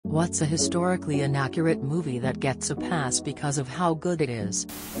What's a historically inaccurate movie that gets a pass because of how good it is?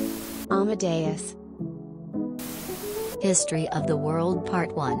 Amadeus. History of the World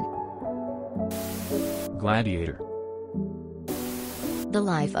Part 1. Gladiator. The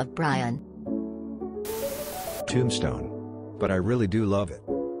Life of Brian. Tombstone. But I really do love it.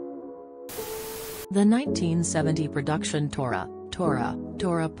 The 1970 production Tora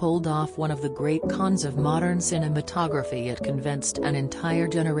pulled off one of the great cons of modern cinematography. It convinced an entire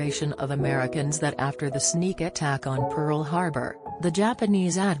generation of Americans that after the sneak attack on Pearl Harbor, the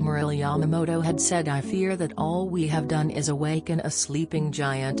Japanese Admiral Yamamoto had said, "I fear that all we have done is awaken a sleeping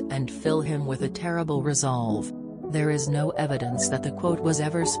giant and fill him with a terrible resolve." There is no evidence that the quote was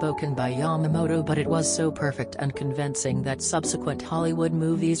ever spoken by Yamamoto, but it was so perfect and convincing that subsequent Hollywood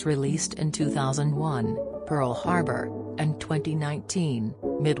movies released in 2001, Pearl Harbor, and 2019,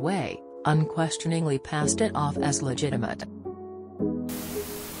 Midway, unquestioningly passed it off as legitimate.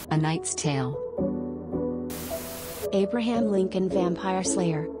 A Knight's Tale. Abraham Lincoln Vampire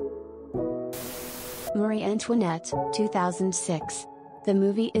Slayer. Marie Antoinette, 2006. The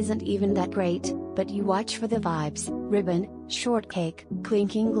movie isn't even that great, but you watch for the vibes: ribbon, shortcake,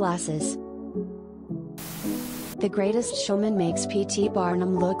 clinking glasses. The Greatest Showman makes P.T.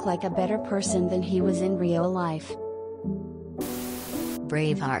 Barnum look like a better person than he was in real life.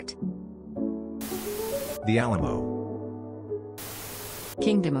 Braveheart. The Alamo.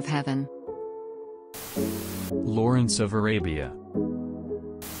 Kingdom of Heaven. Lawrence of Arabia.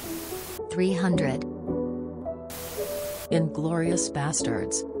 300. Inglourious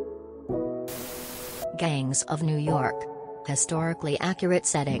Bastards. Gangs of New York. Historically accurate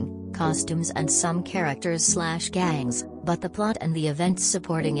setting, costumes and some characters/gangs, but the plot and the events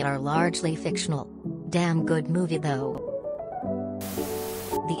supporting it are largely fictional. Damn good movie though.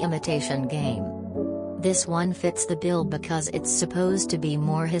 The Imitation Game. This one fits the bill because it's supposed to be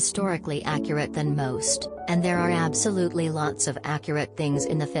more historically accurate than most, and there are absolutely lots of accurate things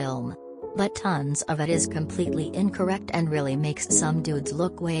in the film. But tons of it is completely incorrect and really makes some dudes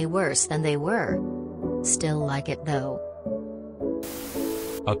look way worse than they were. Still like it though.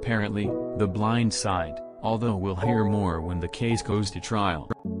 Apparently, The Blind Side, although we'll hear more when the case goes to trial.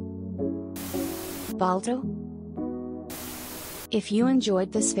 Balto? If you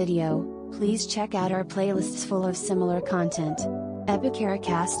enjoyed this video, please check out our playlists full of similar content.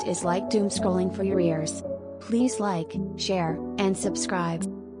 Epicaricast is like doom scrolling for your ears. Please like, share, and subscribe.